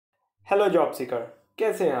Hello job seeker,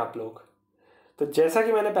 कैसे हैं आप लोग। तो जैसा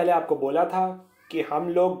कि मैंने पहले आपको बोला था कि हम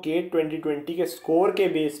लोग गेट 2020 के स्कोर के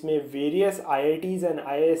बेस में वेरियस आईआईटीज़ एंड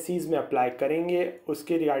आईआईएससीज़ में अप्लाई करेंगे,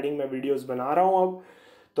 उसके रिगार्डिंग मैं वीडियोस बना रहा हूँ अब।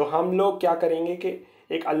 तो हम लोग क्या करेंगे कि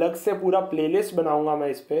एक अलग से पूरा प्लेलिस्ट बनाऊँगा मैं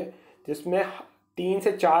इस पर, जिसमें 3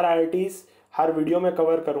 से 4 आईआईटीज़ हर वीडियो में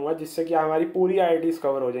कवर करूँगा, जिससे कि हमारी पूरी आईआईटीज़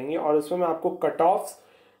कवर हो जाएंगी। और उसमें मैं आपको कट ऑफ्स,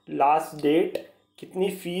 लास्ट डेट, कितनी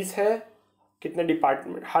फ़ीस है, कितने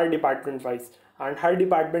department, her department wise, and her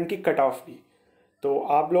department की कट ऑफ भी। तो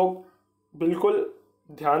आप लोग बिल्कुल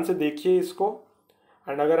ध्यान से देखिए इसको।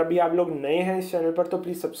 एंड अगर अभी आप लोग नए हैं इस चैनल पर तो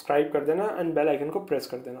प्लीज़ सब्सक्राइब कर देना एंड बेल आइकन को प्रेस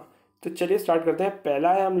कर देना। तो चलिए स्टार्ट करते हैं।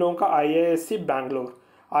 पहला है हम लोगों का IISC बैंगलोर।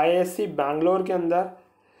 IISC बैंगलोर के अंदर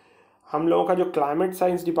हम लोगों का जो क्लाइमेट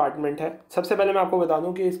साइंस डिपार्टमेंट है, सबसे पहले मैं आपको बता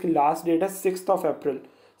दूं कि इसकी लास्ट डेट है 6 अप्रैल।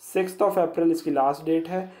 6 अप्रैल इसकी लास्ट डेट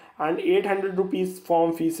है। एंड 800 रुपीज़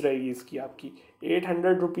फॉर्म फीस रहेगी इसकी, आपकी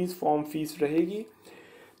 800 रुपीज़ फॉर्म फीस रहेगी,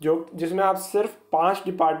 जिसमें आप सिर्फ 5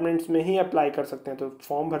 डिपार्टमेंट्स में ही अप्लाई कर सकते हैं। तो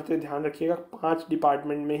फॉर्म भरते ध्यान रखिएगा, 5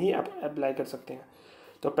 डिपार्टमेंट में ही अप्लाई कर सकते हैं।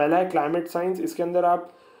 तो पहला है क्लाइमेट साइंस। इसके अंदर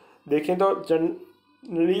आप देखें तो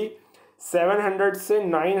जनरली 700 से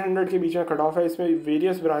 900 के बीच में कट ऑफ है। इसमें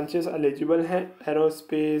वेरियस ब्रांचेस एलिजिबल हैं,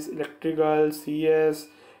 aerospace, electrical, CS,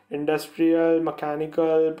 industrial,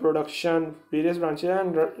 mechanical, production, various branches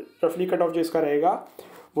हैं। रफली कट ऑफ जो इसका रहेगा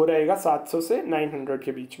वो रहेगा 700 से 900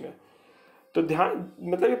 के बीच में। तो ध्यान,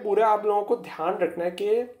 मतलब ये पूरे आप लोगों को ध्यान रखना है कि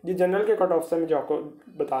ये जनरल के कट ऑफ से मैं जो आपको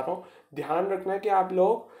बता रहा हूँ, ध्यान रखना है कि आप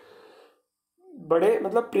लोग बड़े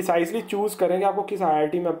मतलब प्रिसाइसली चूज़ करें कि आपको किस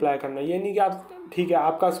आईआईटी में अप्लाई करना है। ये नहीं कि आप, ठीक है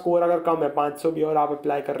आपका स्कोर अगर कम है 500 भी और आप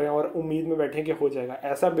अप्लाई कर रहे हैं और उम्मीद में बैठे कि हो जाएगा,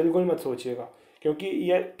 ऐसा बिल्कुल मत सोचिएगा। क्योंकि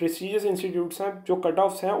ये प्रेस्टीजियस इंस्टीट्यूट्स हैं, जो कट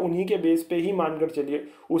ऑफ्स हैं उन्हीं के बेस पे ही मान कर चलिए,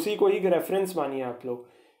 उसी को ही रेफरेंस मानिए आप लोग,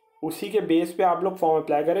 उसी के बेस पे आप लोग फॉर्म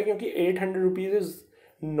अप्लाई करें, क्योंकि 800 rupees is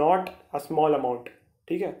not a small amount.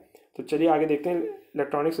 ठीक है, तो चलिए आगे देखते हैं।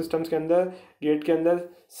 इलेक्ट्रॉनिक सिस्टम्स के अंदर, गेट के अंदर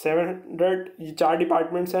 700, ये 4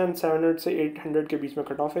 डिपार्टमेंट्स हैं, 700 से 800 के बीच में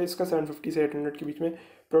कट ऑफ है इसका, 750 से 800 के बीच में।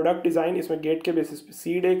 प्रोडक्ट डिज़ाइन, इसमें गेट के बेसिस पे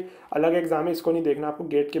सीड एक अलग एग्जाम है, इसको नहीं देखना, आपको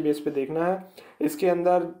गेट के बेस पे देखना है। इसके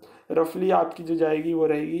अंदर रफली आपकी जो जाएगी वो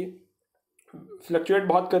रहेगी, फ्लक्चुएट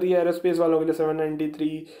बहुत कर रही है, एरोस्पेस वालों के लिए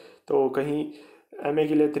 793, तो कहीं MA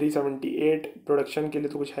के लिए 378, प्रोडक्शन के लिए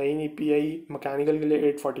तो कुछ है ही नहीं, PI, मैकेनिकल के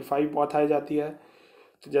लिए 845 बहुत हाई जाती है।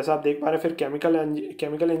 तो जैसा आप देख पा रहे हैं, फिर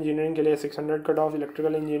केमिकल इंजीनियरिंग के लिए 600 कट ऑफ,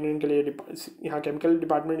 इलेक्ट्रिकल इंजीनियरिंग के लिए यहाँ chemical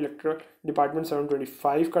department, electrical department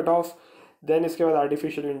 725 cut off. Then इसके बाद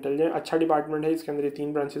आर्टिफिशियल इंटेलिजेंस, अच्छा डिपार्टमेंट है, इसके अंदर ये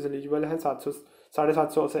 3 ब्रांचेस एलिजिबल हैं, 700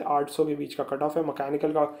 750 से 800 के बीच का कट ऑफ है।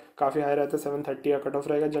 मैकेनिकल का काफ़ी हाई रहता है, 730 का कट ऑफ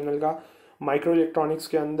रहेगा जनरल का। माइक्रो इलेक्ट्रॉनिक्स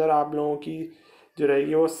के अंदर आप लोगों की जो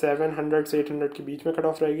रहेगी वो 700 से 800 के बीच में कट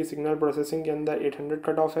ऑफ रहेगी। सिग्नल प्रोसेसिंग के अंदर 800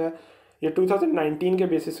 कट ऑफ है। ये 2019 के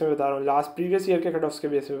बेसिस में बता रहा हूँ, लास्ट प्रीवियस ईयर के कट ऑफ्स के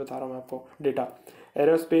बेसिस में बता रहा हूँ मैं आपको data.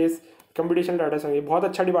 Aerospace, computation data science, ये बहुत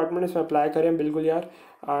अच्छा डिपार्टमेंट है, इसमें अप्लाई करें बिल्कुल यार।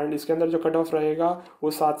 एंड इसके अंदर जो कट ऑफ रहेगा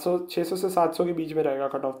वो 600 से 700 के बीच में रहेगा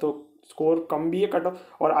कट ऑफ, तो स्कोर कम भी है कट ऑफ।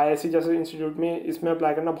 और IISc जैसे इंस्टीट्यूट में इसमें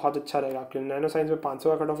अप्लाई करना बहुत अच्छा रहेगा आपके। नैनो साइंस में 500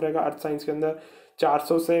 का कट ऑफ रहेगा, अर्थ साइंस के अंदर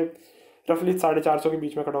 400 से रफली 450 के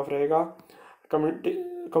बीच में कट ऑफ रहेगा।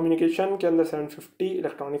 कम्युनिकेशन के अंदर 750,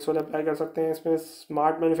 इलेक्ट्रॉनिक्स वाले अप्लाई कर सकते हैं इसमें।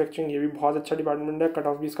 स्मार्ट मैन्युफैक्चरिंग, ये भी बहुत अच्छा डिपार्टमेंट है, कट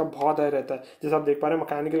ऑफ भी इसका बहुत हाई रहता है, जैसे आप देख पा रहे हैं।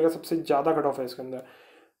 मैकेनिकल का सबसे ज़्यादा कट ऑफ है इसके अंदर,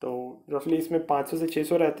 तो रफली इसमें 500 से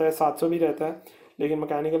 600 रहता है, 700 भी रहता है, लेकिन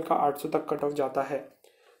मैकेनिकल का 800 तक कट ऑफ जाता है।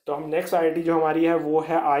 तो हम नेक्स्ट IIT जो हमारी है वो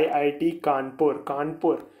है IIT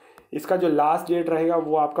कानपुर। इसका जो लास्ट डेट रहेगा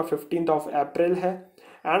वो आपका 15 अप्रैल है।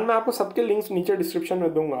 एंड मैं आपको सबके लिंक्स नीचे डिस्क्रिप्शन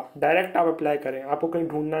में दूंगा, डायरेक्ट आप अप्लाई करें, आपको कहीं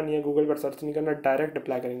ढूंढना नहीं है, गूगल पर सर्च नहीं करना, डायरेक्ट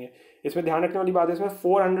अप्लाई करेंगे। इसमें ध्यान रखने वाली बात है, इसमें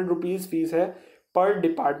 400 रुपीज़ फीस है पर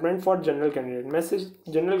डिपार्टमेंट फॉर जनरल कैंडिडेट। मैं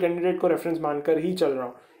सिर्फ जनरल कैंडिडेट को रेफरेंस मानकर ही चल रहा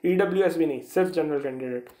हूँ, EWS भी नहीं, सिर्फ जनरल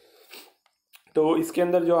कैंडिडेट। तो इसके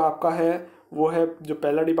अंदर जो आपका है वो है, जो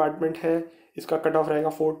पहला डिपार्टमेंट है इसका कट ऑफ रहेगा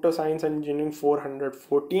photo science and engineering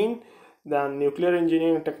 414, then nuclear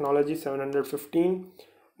engineering technology 715,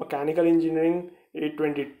 mechanical engineering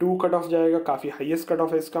 822 cut off जाएगा, काफ़ी हाईएस्ट कट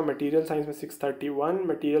ऑफ है इसका। मटेरियल साइंस में 631,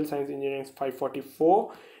 material science engineering 544,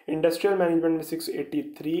 industrial management में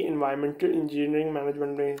 683, इन्वायरमेंटल इंजीनियरिंग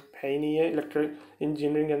मैनेजमेंट में है ही नहीं है। इलेक्ट्रिकल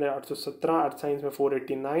इंजीनियरिंग के अंदर 817, अर्थ साइंस में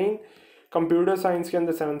 489, कंप्यूटर साइंस के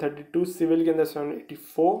अंदर 732, सिविल के अंदर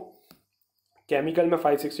 784, केमिकल में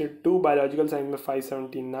 562, बायोलॉजिकल साइंस में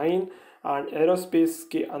 579 एंड एरोस्पेस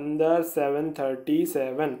के अंदर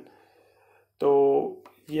 737। तो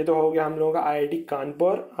ये तो हो गया हम लोगों का IIT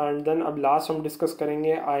कानपुर। एंड देन अब लास्ट हम डिस्कस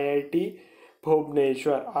करेंगे IIT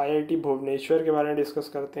भुवनेश्वर। IIT भुवनेश्वर के बारे में डिस्कस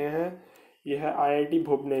करते हैं। ये है IIT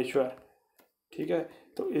भुवनेश्वर, ठीक है।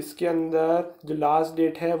 तो इसके अंदर जो लास्ट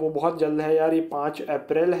डेट है वो बहुत जल्द है यार, ये 5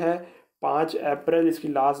 अप्रैल है, 5 अप्रैल इसकी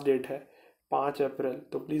लास्ट डेट है, 5 अप्रैल।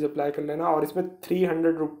 तो प्लीज़ अप्लाई कर लेना। और इसमें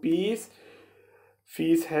 300 रुपीज़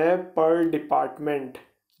फीस है पर डिपार्टमेंट।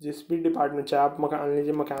 जिस भी डिपार्टमेंट, चाहे आप मान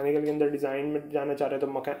लीजिए मैकेनिकल के अंदर डिज़ाइन में जाना चाह रहे हैं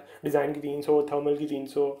तो डिज़ाइन की 300, थर्मल की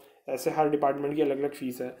 300, ऐसे हर डिपार्टमेंट की अलग अलग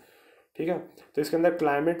फ़ीस है, ठीक है। तो इसके अंदर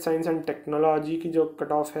क्लाइमेट साइंस एंड टेक्नोलॉजी की जो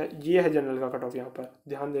कट ऑफ है ये है जनरल का कट ऑफ, यहाँ पर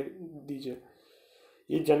ध्यान दीजिए,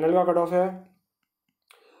 ये जनरल का कट ऑफ है।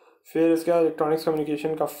 फिर इसका इलेक्ट्रॉनिक्स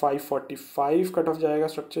कम्युनिकेशन का 545 कट ऑफ जाएगा,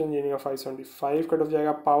 स्ट्रक्चर इंजीनियरिंग का 575 कट ऑफ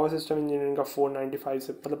जाएगा, पावर सिस्टम इंजीनियरिंग का 495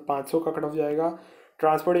 से मतलब 500 का कट ऑफ जाएगा,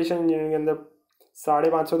 ट्रांसपोर्टेशन इंजीनियरिंग के अंदर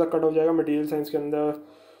 550 तक कट ऑफ जाएगा, मटेरियल साइंस के अंदर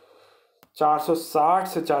 460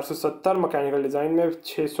 से 470, मैकेनिकल डिज़ाइन में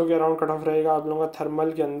 600 के अराउंड कट ऑफ रहेगा आप लोगों का,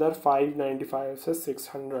 थर्मल के अंदर 595 से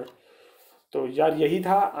 600। तो यार यही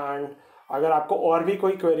था। एंड अगर आपको और भी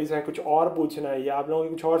कोई क्वेरीज हैं, कुछ और पूछना है या आप लोगों के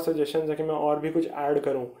कुछ और सजेशंस है कि मैं और भी कुछ ऐड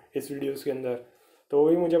करूं इस वीडियोस के अंदर, तो वो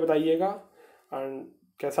भी मुझे बताइएगा। एंड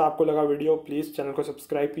कैसा आपको लगा वीडियो, प्लीज़ चैनल को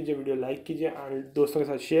सब्सक्राइब कीजिए, वीडियो लाइक कीजिए एंड दोस्तों के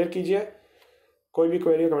साथ शेयर कीजिए। कोई भी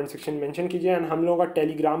क्वेरी कमेंट सेक्शन में मेंशन कीजिए। एंड हम लोगों का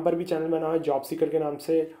टेलीग्राम पर भी चैनल बना हुआ है जॉब सीकर के नाम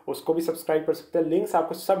से, उसको भी सब्सक्राइब कर सकते हैं, लिंक्स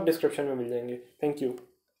आपको सब डिस्क्रिप्शन में मिल जाएंगे। Thank you.